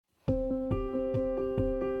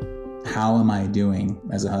how am I doing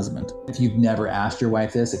as a husband? If you've never asked your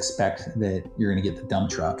wife this, expect that you're going to get the dump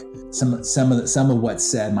truck. Some of what's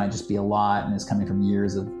said might just be a lot and is coming from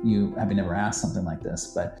years of you having never asked something like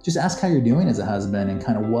this. But just ask how you're doing as a husband and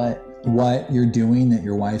kind of what you're doing that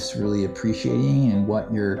your wife's really appreciating and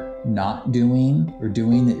what you're not doing or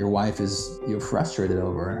doing that your wife is frustrated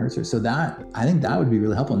over and hurts her. So that, I think that would be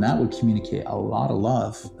really helpful, and that would communicate a lot of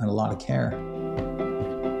love and a lot of care.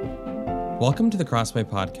 Welcome to the Crossway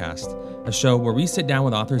Podcast, a show where we sit down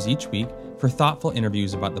with authors each week for thoughtful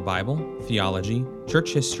interviews about the Bible, theology, church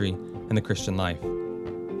history, and the Christian life.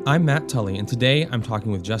 I'm Matt Tully, and today I'm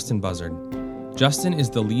talking with Justin Buzzard. Justin is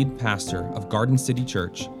the lead pastor of Garden City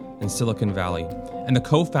Church in Silicon Valley and the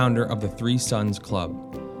co-founder of the Three Sons Club,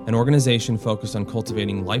 an organization focused on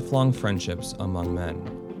cultivating lifelong friendships among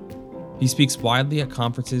men. He speaks widely at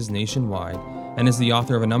conferences nationwide and is the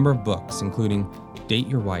author of a number of books, including Date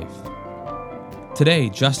Your Wife. Today,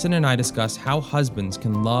 Justin and I discuss how husbands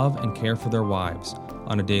can love and care for their wives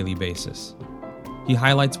on a daily basis. He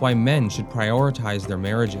highlights why men should prioritize their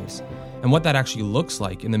marriages and what that actually looks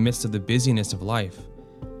like in the midst of the busyness of life.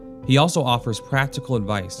 He also offers practical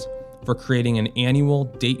advice for creating an annual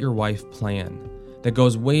Date Your Wife plan that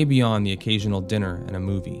goes way beyond the occasional dinner and a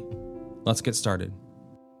movie. Let's get started.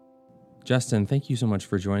 Justin, thank you so much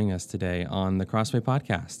for joining us today on the Crossway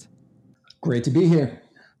Podcast. Great to be here.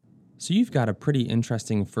 So you've got a pretty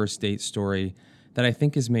interesting first date story that I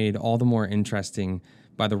think is made all the more interesting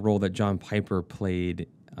by the role that John Piper played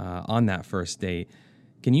on that first date.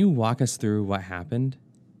 Can you walk us through what happened?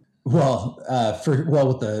 Well,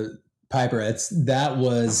 with the Piper, that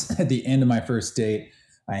was at the end of my first date.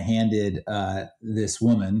 I handed this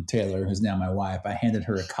woman, Taylor, who's now my wife, I handed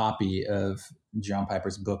her a copy of John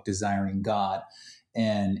Piper's book, Desiring God,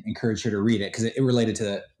 and encouraged her to read it because it related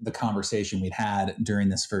to the conversation we'd had during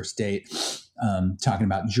this first date, talking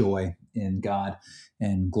about joy in God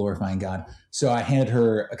and glorifying God. So I handed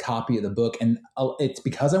her a copy of the book, and it's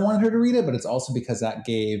because I wanted her to read it, but it's also because that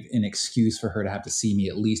gave an excuse for her to have to see me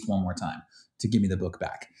at least one more time to give me the book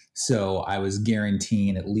back. So I was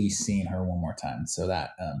guaranteeing at least seeing her one more time. So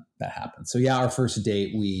that happened. So yeah, our first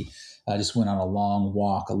date, we just went on a long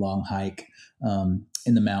walk, a long hike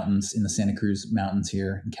in the mountains, in the Santa Cruz Mountains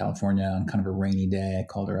here in California on kind of a rainy day.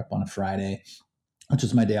 I called her up on a Friday, which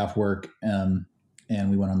was my day off work. And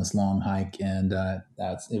we went on this long hike, and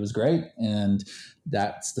it was great. And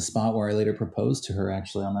that's the spot where I later proposed to her,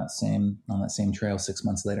 actually, on that same trail 6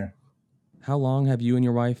 months later. How long have you and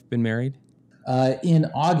your wife been married? In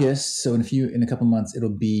August, so in a couple months, it'll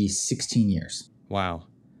be 16 years. Wow.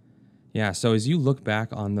 Yeah, so as you look back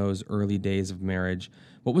on those early days of marriage,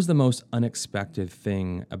 what was the most unexpected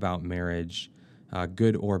thing about marriage,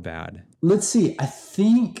 good or bad? Let's see. I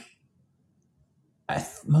think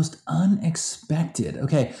most unexpected.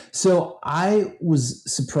 Okay, so I was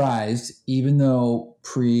surprised, even though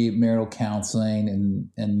premarital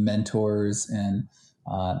counseling and mentors and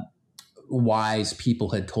wise people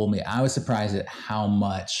had told me, I was surprised at how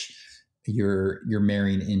much you're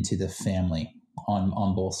marrying into the family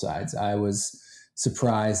on both sides. I was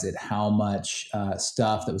surprised at how much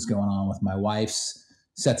stuff that was going on with my wife's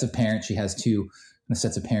sets of parents. She has two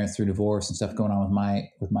sets of parents through divorce and stuff going on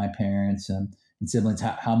with my parents and siblings.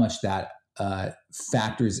 How much that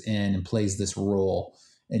factors in and plays this role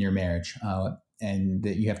in your marriage, and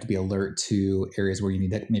that you have to be alert to areas where you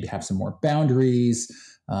need to maybe have some more boundaries.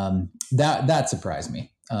 That surprised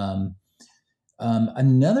me.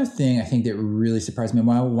 Another thing I think that really surprised me,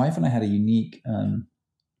 my wife and I had a unique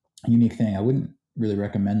thing. I wouldn't really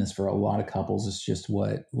recommend this for a lot of couples. It's just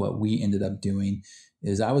what we ended up doing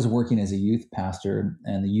is I was working as a youth pastor,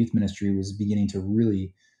 and the youth ministry was beginning to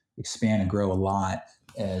really expand and grow a lot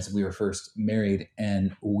as we were first married.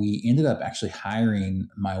 And we ended up actually hiring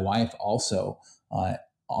my wife also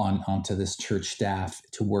onto this church staff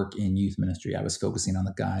to work in youth ministry. I was focusing on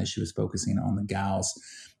the guys, she was focusing on the gals.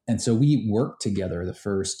 And so we worked together the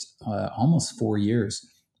first almost 4 years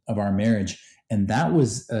of our marriage. And that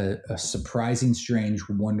was a surprising, strange,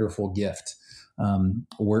 wonderful gift,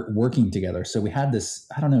 working together. So we had this,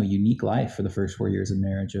 unique life for the first 4 years of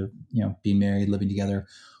marriage of, being married, living together,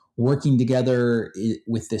 working together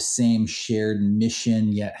with the same shared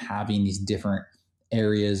mission, yet having these different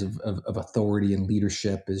areas of authority and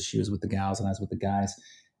leadership, as she was with the gals and I was with the guys.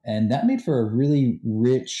 And that made for a really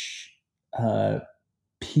rich,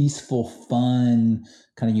 peaceful, fun,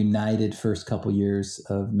 kind of united first couple years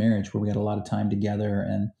of marriage, where we had a lot of time together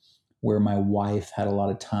and where my wife had a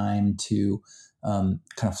lot of time to kind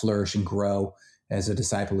of flourish and grow as a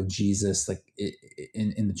disciple of Jesus, like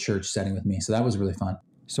in the church setting with me. So that was really fun.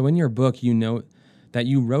 So in your book, you note that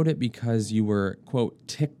you wrote it because you were, quote,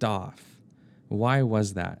 ticked off. Why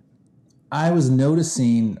was that? I was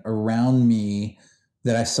noticing around me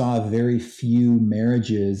that I saw very few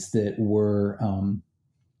marriages that were,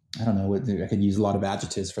 I don't know, I could use a lot of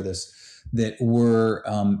adjectives for this, that were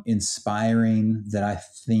inspiring, that I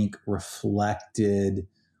think reflected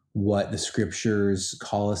what the scriptures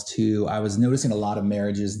call us to. I was noticing a lot of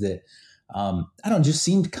marriages that, I don't know, just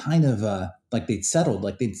seemed kind of like they'd settled,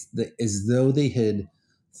 like as though they had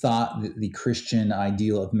thought that the Christian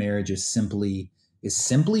ideal of marriage is simply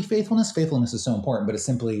faithfulness. Faithfulness is so important, but it's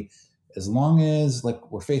simply as long as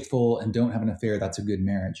like we're faithful and don't have an affair, that's a good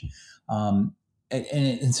marriage.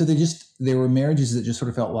 And so there were marriages that just sort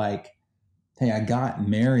of felt like, hey, I got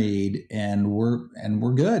married and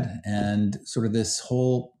we're good, and sort of this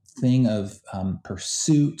whole thing of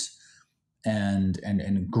pursuit and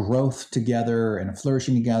growth together and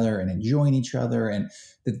flourishing together and enjoying each other, and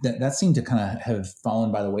that seemed to kind of have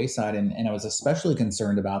fallen by the wayside. And I was especially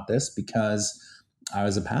concerned about this because I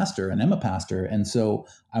was a pastor and am a pastor, and so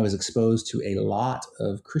I was exposed to a lot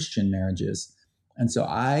of Christian marriages. And so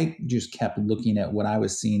I just kept looking at what I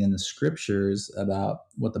was seeing in the scriptures about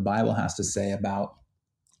what the Bible has to say about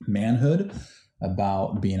manhood,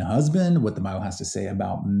 about being a husband, what the Bible has to say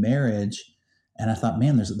about marriage. And I thought,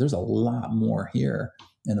 man, there's a lot more here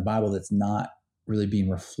in the Bible that's not really being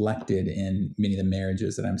reflected in many of the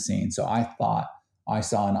marriages that I'm seeing. So I thought I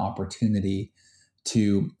saw an opportunity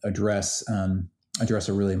to address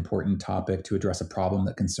a really important topic, to address a problem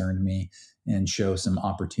that concerned me, and show some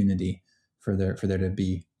opportunity for there to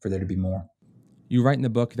be more. You write in the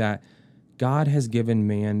book that God has given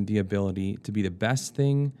man the ability to be the best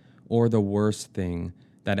thing or the worst thing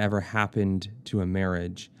that ever happened to a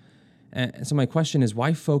marriage. And so my question is,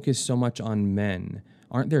 why focus so much on men?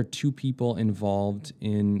 Aren't there two people involved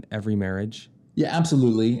in every marriage? Yeah,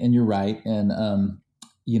 absolutely. And you're right. And,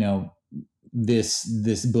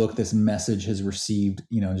 this book, this message has received,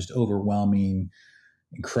 just overwhelming,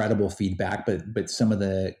 incredible feedback, but some of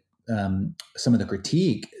the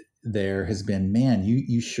critique there has been, man,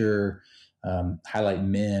 you sure highlight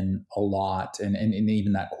men a lot, and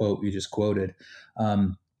even that quote you just quoted,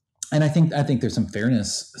 and I think there's some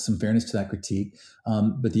fairness to that critique.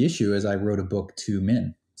 But the issue is, I wrote a book to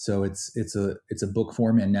men, so it's a book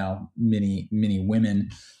for men. Now, many women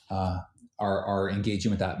are engaging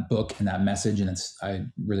with that book and that message, and I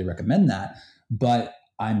really recommend that. But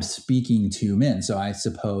I'm speaking to men. So I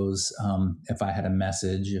suppose if I had a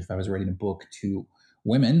message, if I was writing a book to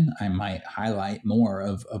women, I might highlight more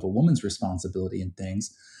of a woman's responsibility in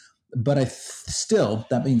things. But still,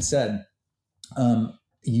 that being said,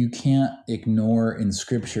 you can't ignore in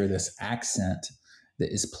Scripture this accent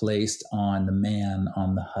that is placed on the man,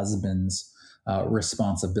 on the husband's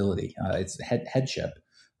responsibility. It's headship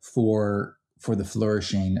for the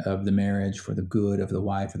flourishing of the marriage, for the good of the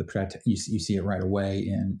wife, for the protect. You see it right away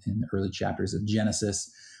in the early chapters of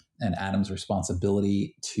Genesis, and Adam's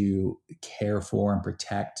responsibility to care for and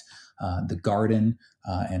protect the garden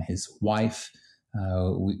and his wife.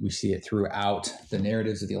 We see it throughout the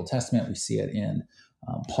narratives of the Old Testament. We see it in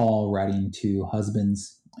Paul writing to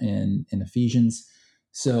husbands in Ephesians.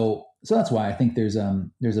 So that's why I think there's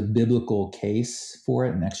a biblical case for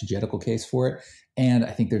it, an exegetical case for it, and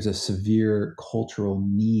I think there's a severe cultural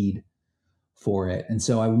need for it. And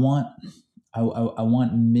so I want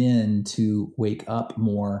men to wake up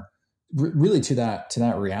more, really, to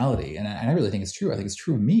that reality. And I really think it's true. I think it's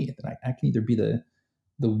true of me, that I can either be the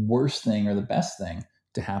worst thing or the best thing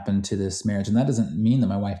to happen to this marriage. And that doesn't mean that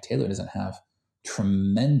my wife Taylor doesn't have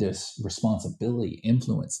tremendous responsibility,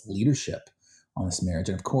 influence, leadership on this marriage.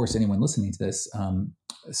 And of course, anyone listening to this,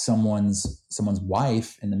 someone's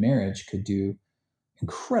wife in the marriage could do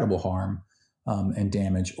incredible harm and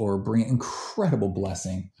damage, or bring incredible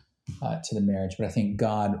blessing to the marriage. But I think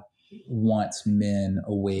God wants men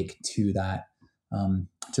awake to that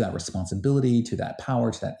responsibility, to that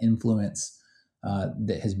power, to that influence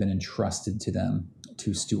that has been entrusted to them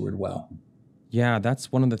to steward well. Yeah,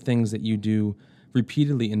 that's one of the things that you do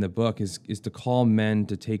repeatedly in the book is to call men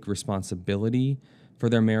to take responsibility for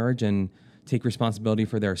their marriage and take responsibility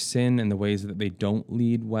for their sin and the ways that they don't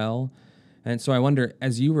lead well. And so I wonder,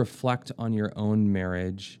 as you reflect on your own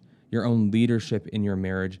marriage, your own leadership in your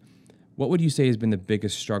marriage, what would you say has been the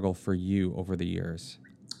biggest struggle for you over the years?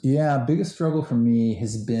 Yeah, biggest struggle for me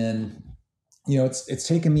has been, it's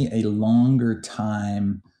taken me a longer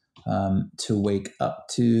time to wake up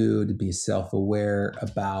to be self-aware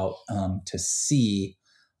about, to see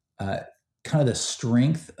kind of the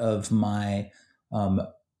strength of my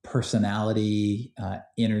personality,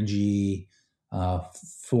 energy,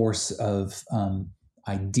 force of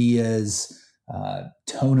ideas,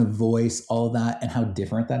 tone of voice, all of that, and how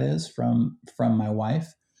different that is from my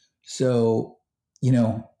wife. So,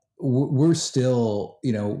 we're still,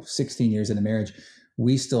 16 years into marriage,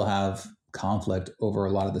 we still have conflict over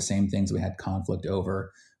a lot of the same things we had conflict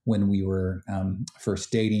over when we were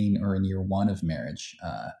first dating or in year one of marriage.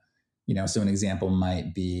 So an example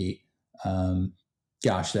might be,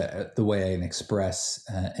 the way I express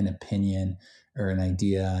an opinion or an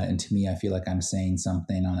idea, and to me, I feel like I'm saying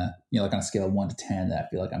something on a scale of 1 to 10. That I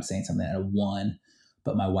feel like I'm saying something at a 1,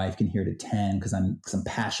 but my wife can hear it at 10 because I'm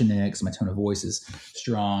passionate, because my tone of voice is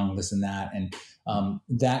strong, this and that, and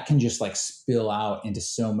that can just like spill out into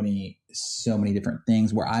so many different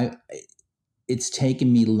things. Where it's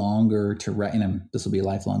taken me longer to this will be a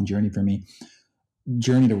lifelong journey for me.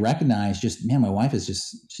 Journey to recognize, just man, my wife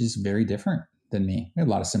is she's very different than me. We have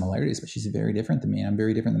a lot of similarities, but she's very different than me. I'm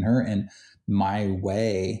very different than her, and my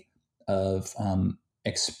way of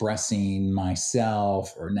expressing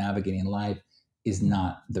myself or navigating life is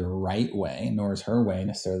not the right way, nor is her way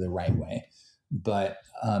necessarily the right way. But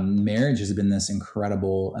marriage has been this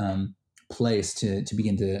incredible place to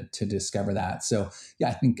begin to discover that. So yeah,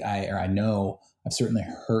 I think I know I've certainly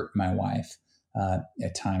hurt my wife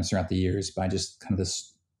at times throughout the years by just kind of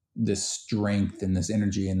this strength and this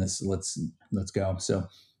energy and this let's go. So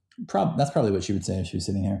that's probably what she would say if she was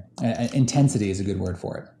sitting here. Intensity is a good word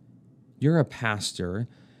for it. You're a pastor,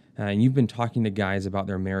 and you've been talking to guys about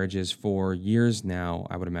their marriages for years now,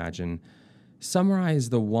 I would imagine. Summarize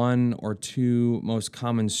the 1 or 2 most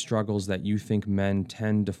common struggles that you think men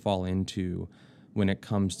tend to fall into when it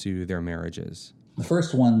comes to their marriages. The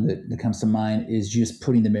first one that comes to mind is just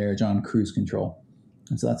putting the marriage on cruise control.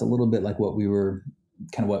 And so that's a little bit like what we were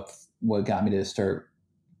kind of what got me to start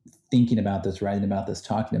thinking about this, writing about this,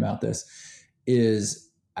 talking about this, is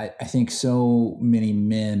I think so many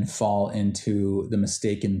men fall into the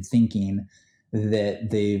mistaken thinking that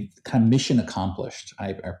they've kind of mission accomplished.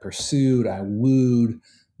 I pursued, I wooed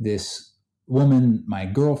this woman, my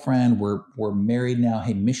girlfriend, we're married now.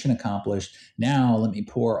 Hey, mission accomplished. Now let me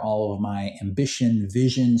pour all of my ambition,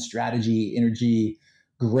 vision, strategy, energy,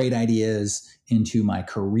 great ideas into my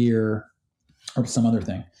career or some other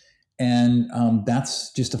thing. And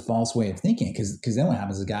that's just a false way of thinking, because then what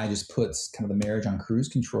happens is the guy just puts kind of the marriage on cruise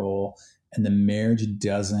control, and the marriage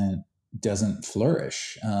doesn't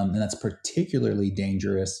flourish. And that's particularly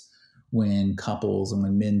dangerous when couples and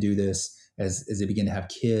when men do this as they begin to have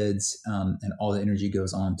kids, and all the energy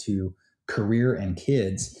goes on to career and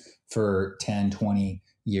kids for 10, 20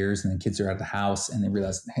 years. And then kids are out of the house and they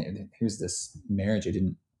realize, hey, here's this marriage I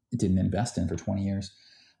didn't invest in for 20 years.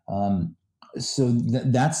 So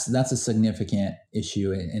that's a significant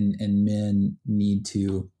issue, and men need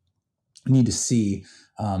to see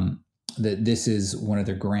that this is one of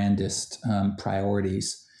their grandest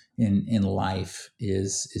priorities in life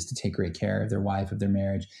is to take great care of their wife, of their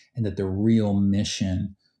marriage, and that the real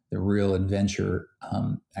mission, the real adventure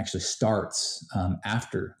actually starts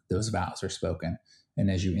after those vows are spoken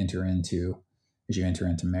and as you enter into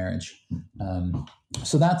marriage.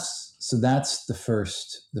 So that's the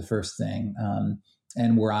first thing.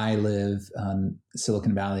 And where I live,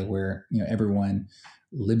 Silicon Valley, where everyone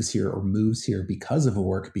lives here or moves here because of a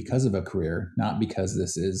work, because of a career, not because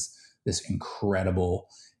this is this incredible,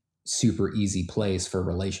 super easy place for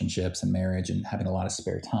relationships and marriage and having a lot of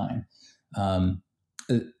spare time.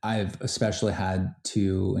 I've especially had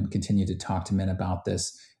to and continue to talk to men about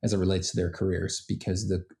this as it relates to their careers, because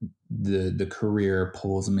the career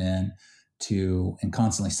pulls them in to and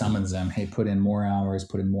constantly summons them. Hey, put in more hours,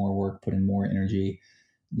 put in more work, put in more energy,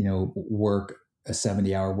 work a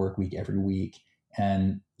 70-hour work week every week.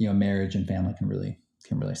 And, marriage and family can really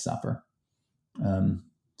suffer.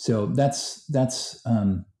 So that's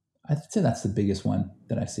I'd say that's the biggest one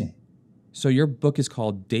that I see. So your book is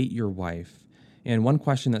called Date Your Wife. And one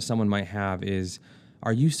question that someone might have is,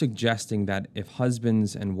 are you suggesting that if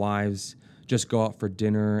husbands and wives just go out for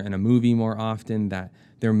dinner and a movie more often, that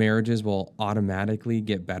their marriages will automatically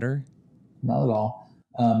get better? Not at all.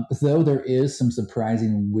 Though there is some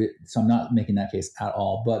surprising, so I'm not making that case at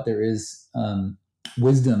all, but there is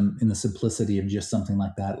wisdom in the simplicity of just something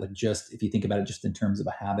like that. Like, just if you think about it just in terms of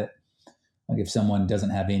a habit, like if someone doesn't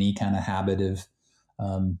have any kind of habit of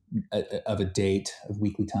a date, of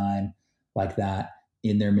weekly time like that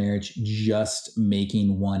in their marriage, just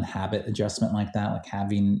making one habit adjustment like that, like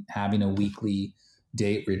having a weekly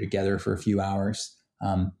date where you're together for a few hours,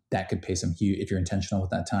 that could pay some huge, if you're intentional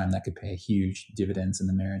with that time, that could pay huge dividends in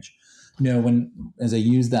the marriage. As I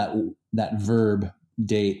use that verb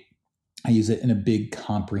date, I use it in a big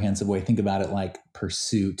comprehensive way. Think about it like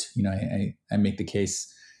pursuit. I make the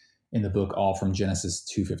case in the book, all from Genesis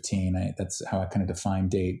 2:15. That's how I kind of define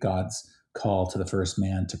date, God's call to the first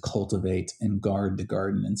man to cultivate and guard the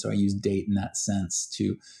garden. And so I use date in that sense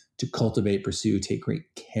to cultivate, pursue, take great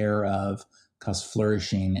care of, cause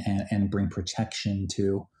flourishing, and bring protection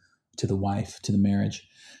to the wife, to the marriage.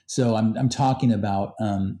 So I'm talking about,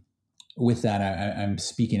 with that, I'm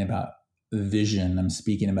speaking about vision. I'm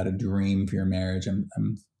speaking about a dream for your marriage.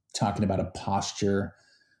 I'm talking about a posture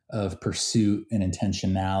of pursuit and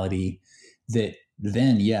intentionality that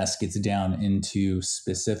then, yes, gets down into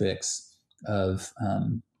specifics of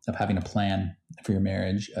having a plan for your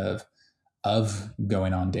marriage, of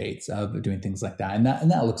going on dates, of doing things like that. And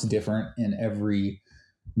that looks different in every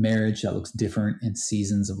marriage. That looks different in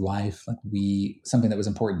seasons of life. Like something that was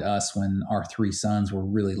important to us when our three sons were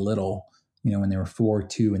really little, when they were 4,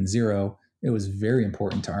 2, and 0, it was very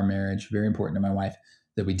important to our marriage, very important to my wife,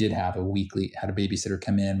 that we did have had a babysitter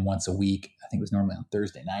come in once a week. I think it was normally on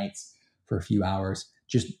Thursday nights for a few hours.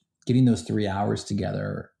 Just getting those 3 hours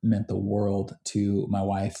together meant the world to my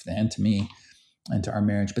wife and to me and to our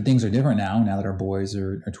marriage. But things are different now that our boys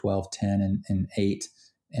are 12, 10, and 8.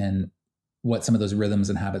 And what some of those rhythms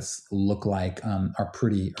and habits look like are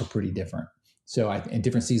pretty different. So in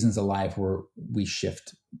different seasons of life where we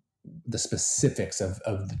shift the specifics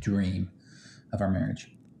of the dream of our marriage.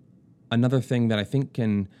 Another thing that I think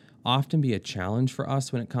can often be a challenge for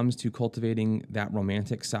us when it comes to cultivating that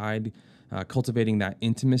romantic side, cultivating that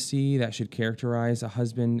intimacy that should characterize a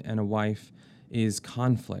husband and a wife, is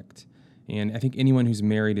conflict. And I think anyone who's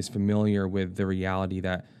married is familiar with the reality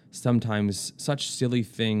that sometimes such silly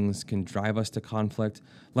things can drive us to conflict,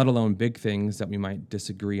 let alone big things that we might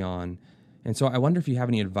disagree on. And so I wonder if you have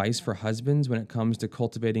any advice for husbands when it comes to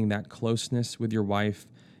cultivating that closeness with your wife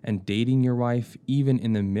and dating your wife, even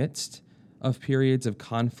in the midst of periods of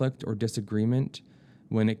conflict or disagreement,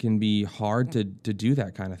 when it can be hard to do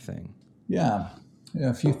that kind of thing. Yeah,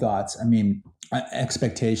 a few thoughts. I mean,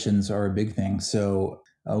 expectations are a big thing. So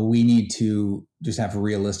we need to just have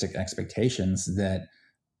realistic expectations that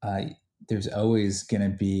there's always going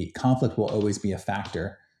to be conflict, will always be a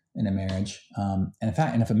factor in a marriage. And in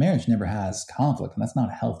fact, if a marriage never has conflict, and that's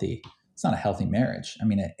not healthy, it's not a healthy marriage. I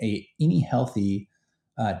mean, any healthy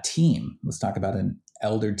team, let's talk about an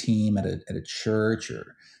elder team at a church,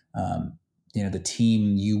 or the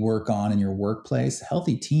team you work on in your workplace.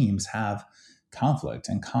 Healthy teams have conflict,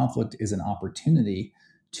 and conflict is an opportunity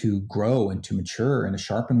to grow and to mature and to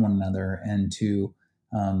sharpen one another and to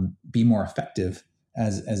be more effective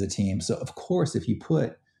as a team. So of course, if you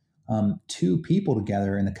put two people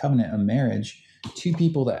together in the covenant of marriage, two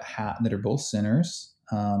people that are both sinners,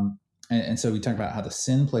 and so we talk about how the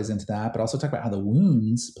sin plays into that, but also talk about how the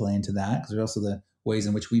wounds play into that, because there's also the ways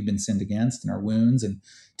in which we've been sinned against and our wounds and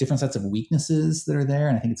different sets of weaknesses that are there.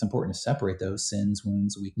 And I think it's important to separate those sins,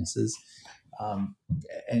 wounds, weaknesses, and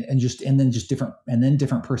then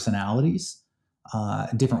different personalities,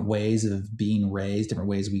 different ways of being raised, different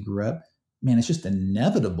ways we grew up. Man, it's just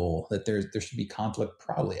inevitable that there should be conflict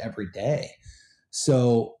probably every day.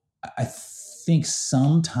 So I think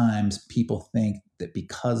sometimes people think that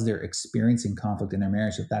because they're experiencing conflict in their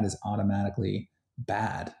marriage, that is automatically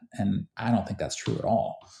bad. And I don't think that's true at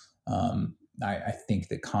all. I think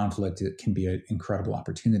that conflict can be an incredible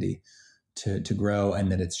opportunity to grow,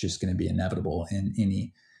 and that it's just going to be inevitable in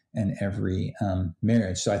any and every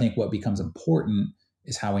marriage. So I think what becomes important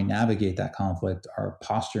is how we navigate that conflict, our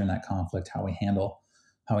posture in that conflict, how we handle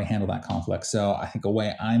that conflict. So I think a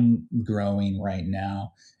way I'm growing right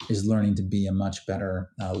now is learning to be a much better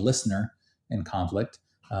listener in conflict.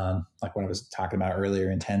 Like what I was talking about earlier,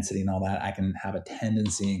 intensity and all that, I can have a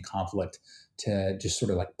tendency in conflict to just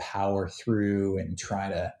sort of like power through and try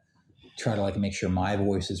to like make sure my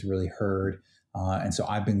voice is really heard. And so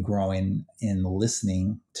I've been growing in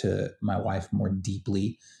listening to my wife more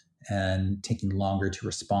deeply and taking longer to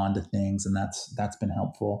respond to things. And that's been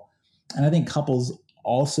helpful. And I think couples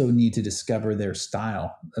also need to discover their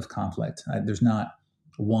style of conflict. There's not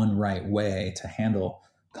one right way to handle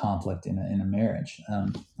conflict in a marriage.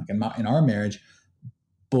 Like in our marriage,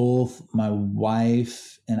 both my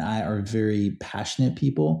wife and I are very passionate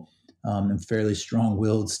people, and fairly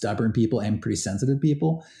strong-willed, stubborn people, and pretty sensitive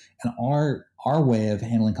people. And our way of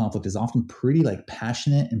handling conflict is often pretty like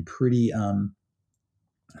passionate and pretty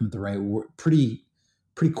the right word, pretty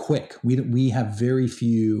quick. We have very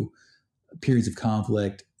few periods of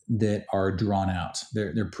conflict that are drawn out.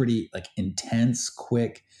 They're pretty like intense,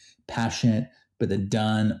 quick, passionate, but then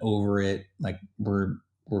done over it, like we're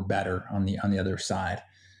better on the other side.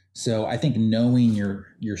 So I think knowing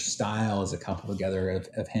your style as a couple together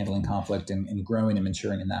of handling conflict and growing and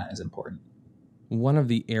maturing in that is important. one of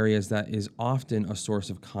the areas that is often a source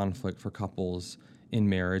of conflict for couples in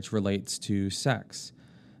marriage relates to sex.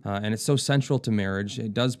 And it's so central to marriage.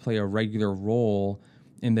 It does play a regular role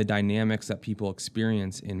in the dynamics that people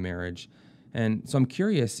experience in marriage. And so I'm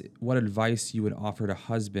curious what advice you would offer to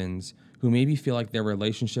husbands who maybe feel like their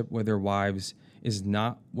relationship with their wives is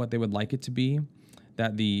not what they would like it to be,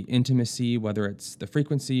 that the intimacy, whether it's the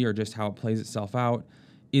frequency or just how it plays itself out,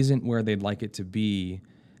 isn't where they'd like it to be.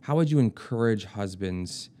 How would you encourage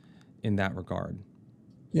husbands in that regard?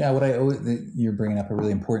 Yeah, you're bringing up a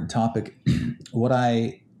really important topic. What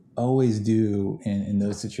I always do in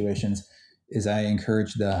those situations is I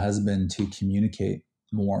encourage the husband to communicate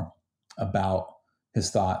more about his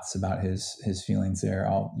thoughts, about his feelings there.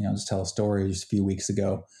 I'll just tell a story. Just a few weeks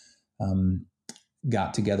ago,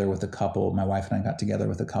 got together with a couple. My wife and I got together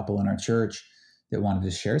with a couple in our church that wanted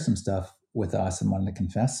to share some stuff with us and wanted to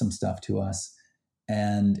confess some stuff to us.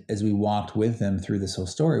 And as we walked with them through this whole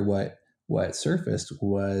story, what surfaced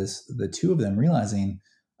was the two of them realizing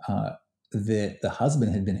that the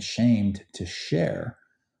husband had been ashamed to share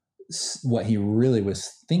what he really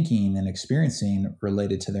was thinking and experiencing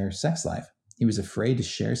related to their sex life. He was afraid to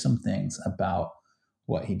share some things about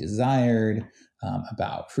what he desired,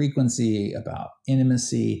 about frequency, about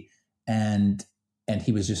intimacy, and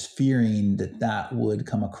he was just fearing that would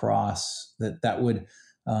come across that would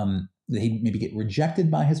that he'd maybe get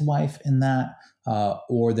rejected by his wife in that,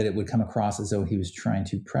 or that it would come across as though he was trying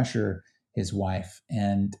to pressure his wife.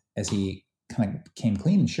 And as he kind of came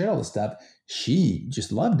clean and shared all this stuff, she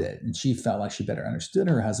just loved it, and she felt like she better understood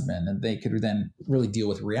her husband, and they could then really deal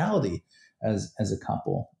with reality as a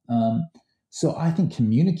couple. So I think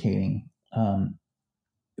communicating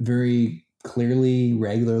very clearly,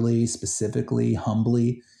 regularly, specifically,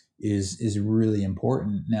 humbly is really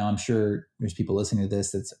important. Now, I'm sure there's people listening to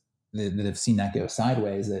this that have seen that go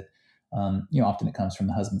sideways. That often it comes from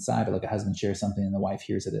the husband's side, but like a husband shares something and the wife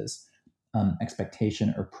hears it as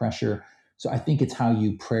expectation or pressure. So I think it's how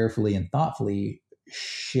you prayerfully and thoughtfully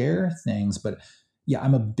share things. But yeah,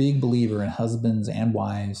 I'm a big believer in husbands and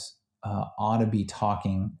wives ought to be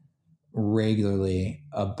talking regularly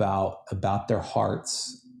about their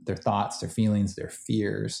hearts, their thoughts, their feelings, their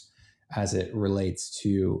fears as it relates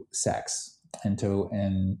to sex, and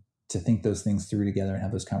to think those things through together and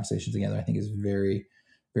have those conversations together, I think is very,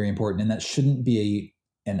 very important. And that shouldn't be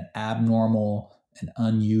an abnormal, an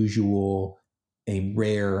unusual, a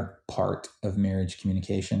rare part of marriage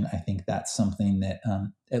communication. I think that's something that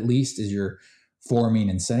at least as you're forming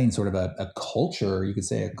and setting sort of a culture, you could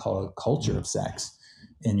say call it a culture of sex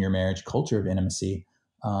in your marriage, culture of intimacy.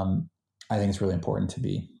 I think it's really important to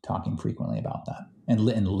be talking frequently about that and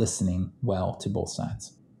listening well to both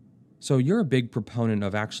sides. So you're a big proponent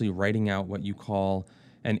of actually writing out what you call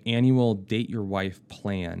an annual date your wife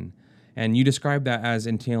plan. And you describe that as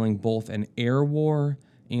entailing both an air war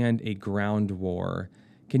and a ground war.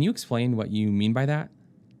 Can you explain what you mean by that?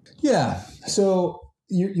 Yeah. So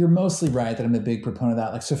you're mostly right that I'm a big proponent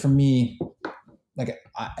of that. So for me,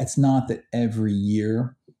 it's not that every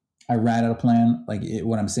year I write out a plan.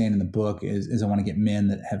 What I'm saying in the book is I want to get men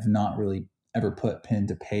that have not really ever put pen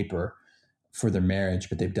to paper for their marriage,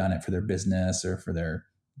 but they've done it for their business or for their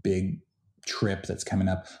big trip that's coming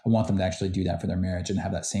up. I want them to actually do that for their marriage and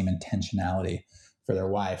have that same intentionality for their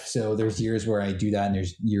wife. So there's years where I do that, and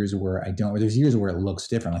there's years where I don't, or there's years where it looks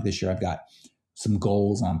different. Like this year, I've got some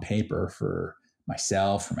goals on paper for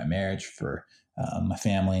myself, for my marriage, for my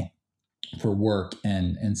family, for work,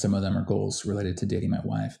 and some of them are goals related to dating my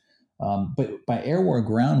wife. But by air war,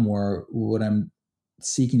 ground war, what I'm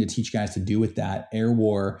seeking to teach guys to do with that air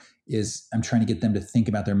war is I'm trying to get them to think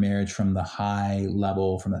about their marriage from the high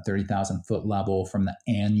level, from the 30,000 foot level, from the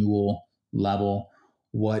annual level.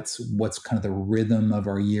 What's kind of the rhythm of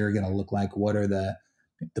our year going to look like? What are the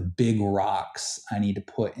big rocks I need to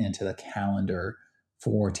put into the calendar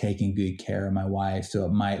for taking good care of my wife? So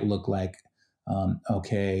it might look like,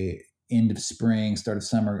 end of spring, start of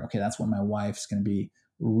summer. Okay, that's when my wife's going to be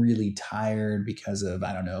really tired because of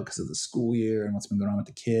the school year and what's been going on with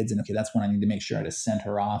the kids. And okay, that's when I need to make sure I just send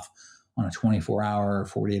her off on a 24-hour,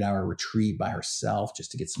 48-hour retreat by herself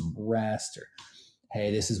just to get some rest. Or,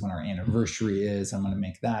 hey, this is when our anniversary is. I'm going to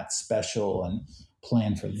make that special and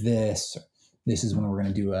plan for this. Or, this is when we're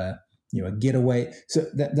going to do a getaway. So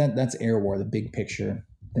that's air war, the big picture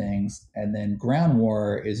things. And then ground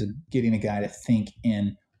war is getting a guy to think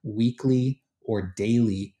in weekly or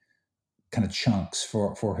daily kind of chunks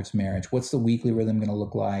for his marriage. What's the weekly rhythm going to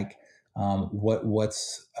look like?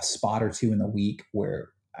 What's a spot or two in the week where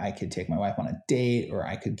I could take my wife on a date, or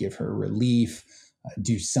I could give her relief,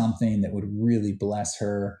 do something that would really bless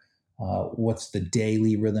her? What's the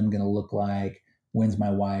daily rhythm going to look like? When's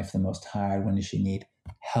my wife the most tired? When does she need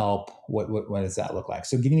help? What does that look like?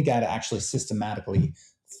 So getting a guy to actually systematically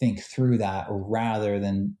think through that rather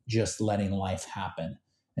than just letting life happen,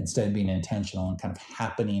 instead of being intentional and kind of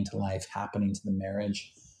happening to life, happening to the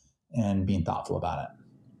marriage, and being thoughtful about it.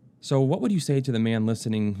 So what would you say to the man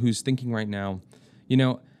listening who's thinking right now,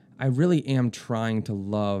 I really am trying to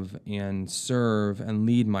love and serve and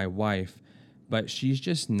lead my wife, but she's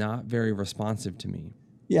just not very responsive to me?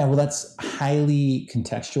 Yeah, well, that's highly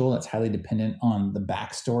contextual. That's highly dependent on the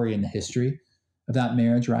backstory and the history of that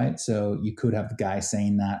marriage, right? So you could have the guy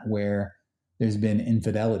saying that where there's been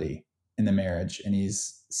infidelity in the marriage and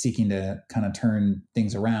he's seeking to kind of turn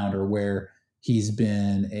things around, or where he's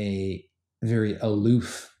been a very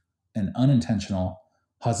aloof and unintentional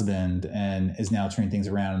husband and is now turning things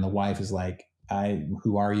around. And the wife is like,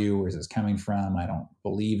 who are you? Where's this coming from? I don't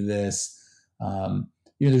believe this.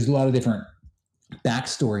 There's a lot of different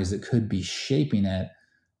backstories that could be shaping it.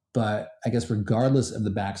 But I guess regardless of the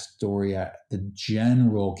backstory, the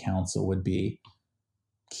general counsel would be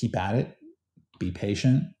keep at it, be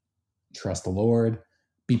patient, trust the Lord,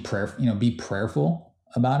 be prayerful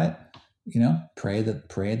about it. Pray that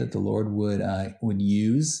the Lord would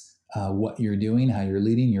use what you're doing, how you're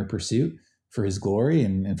leading your pursuit for His glory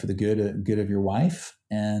and for the good of your wife.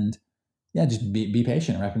 And yeah, just be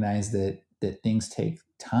patient. Recognize that things take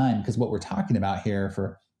time, because what we're talking about here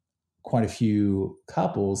for quite a few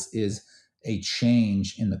couples is a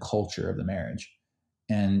change in the culture of the marriage.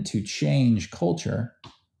 And to change culture,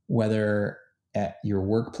 whether at your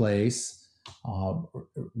workplace,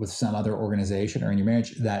 with some other organization, or in your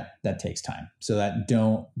marriage, that takes time. So that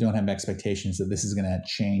don't have expectations that this is going to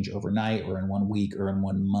change overnight or in 1 week or in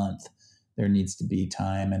 1 month. There needs to be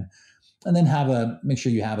time, and then make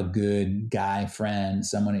sure you have a good guy friend,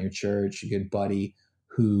 someone at your church, a good buddy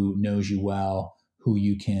who knows you well, who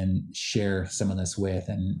you can share some of this with,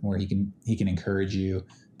 and where he can encourage you,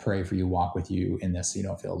 pray for you, walk with you in this so you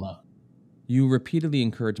don't feel alone. You repeatedly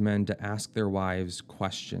encourage men to ask their wives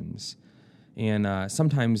questions. And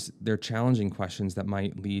sometimes they're challenging questions that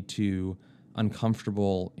might lead to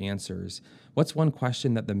uncomfortable answers. What's one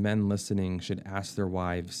question that the men listening should ask their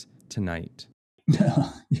wives tonight?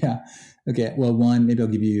 Yeah. Okay. Well, one, maybe I'll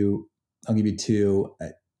give you two.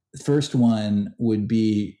 First one would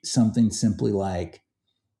be something simply like,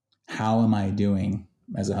 how am I doing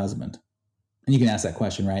as a husband? And you can ask that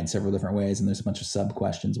question, right, in several different ways. And there's a bunch of sub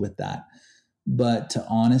questions with that. But to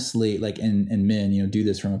honestly, and men, do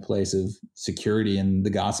this from a place of security in the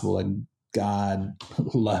gospel, like God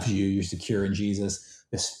loves you, you're secure in Jesus.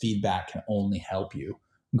 This feedback can only help you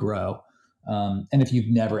grow. And if you've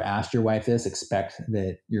never asked your wife this, expect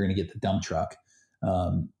that you're going to get the dump truck.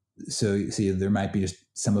 So there might be just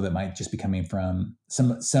some of it might just be coming from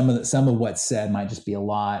some of what's said might just be a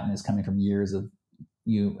lot and is coming from years of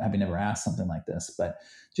you having never asked something like this. But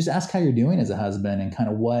just ask how you're doing as a husband, and kind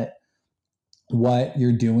of what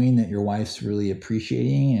you're doing that your wife's really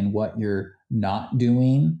appreciating, and what you're not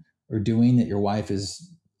doing or doing that your wife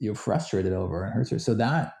is frustrated over and hurts her. So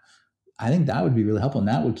that, I think that would be really helpful, and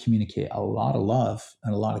that would communicate a lot of love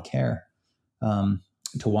and a lot of care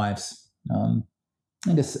to wives. And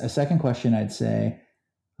a second question, I'd say,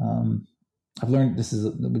 I've learned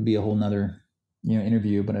that would be a whole nother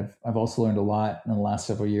interview, but I've also learned a lot in the last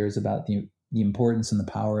several years about the importance and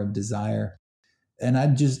the power of desire. And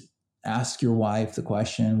I'd just ask your wife the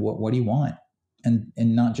question, what do you want? And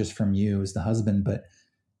not just from you as the husband, but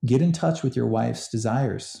get in touch with your wife's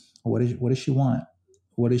desires. What does she want?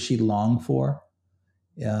 What does she long for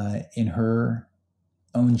in her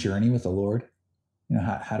own journey with the Lord?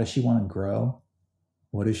 How does she want to grow?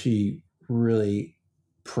 What is she really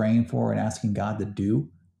praying for and asking God to do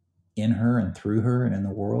in her and through her and in the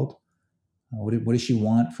world? What does she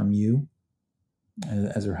want from you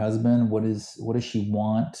as her husband? What does she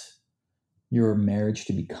want your marriage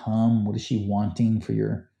to become? What is she wanting for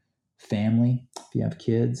your family if you have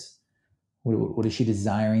kids? What is she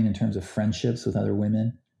desiring in terms of friendships with other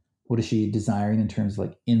women? What is she desiring in terms of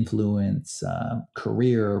like influence,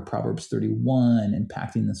 career, Proverbs 31,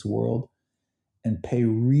 impacting this world? And pay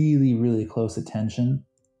really, really close attention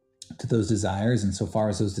to those desires. And so far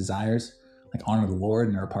as those desires like honor the Lord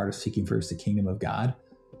and are a part of seeking first the kingdom of God,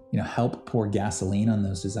 help pour gasoline on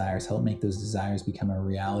those desires, help make those desires become a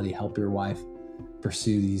reality, help your wife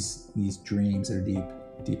pursue these dreams that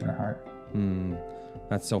are deep in her heart.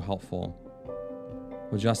 That's so helpful.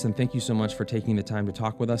 Well, Justin, thank you so much for taking the time to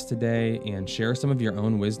talk with us today and share some of your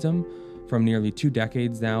own wisdom from nearly 2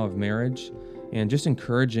 decades now of marriage, and just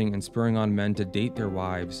encouraging and spurring on men to date their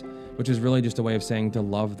wives, which is really just a way of saying to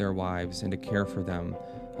love their wives and to care for them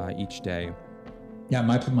each day. Yeah,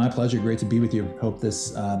 my pleasure. Great to be with you. Hope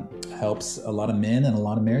this helps a lot of men and a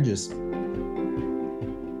lot of marriages.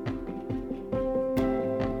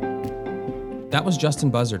 That was Justin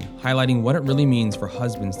Buzzard, highlighting what it really means for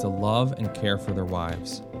husbands to love and care for their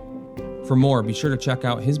wives. For more, be sure to check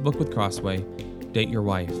out his book with Crossway, Date Your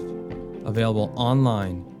Wife, available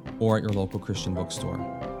online or at your local Christian bookstore.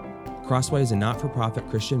 Crossway is a not-for-profit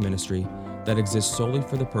Christian ministry that exists solely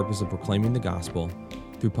for the purpose of proclaiming the gospel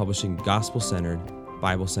through publishing gospel-centered,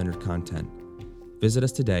 Bible-centered content. Visit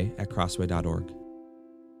us today at crossway.org.